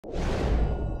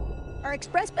Our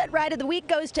Xpressbet ride of the week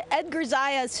goes to Edgar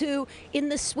Zayas, who in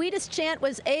the Sweetest Chant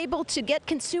was able to get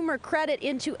consumer credit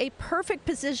into a perfect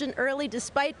position early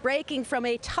despite breaking from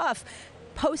a tough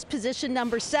post position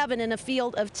number 7 in a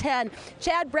field of 10.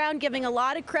 Chad Brown giving a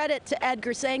lot of credit to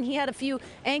Edgar, saying he had a few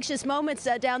anxious moments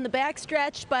down the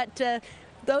backstretch, but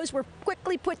those were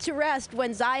quickly put to rest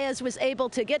when Zayas was able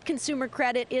to get consumer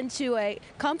credit into a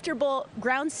comfortable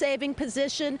ground-saving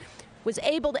position, was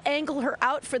able to angle her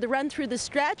out for the run through the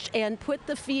stretch and put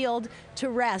the field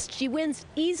to rest. She wins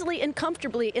easily and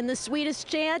comfortably in the Sweetest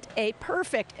Chant, a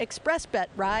perfect Xpressbet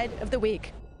ride of the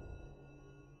week.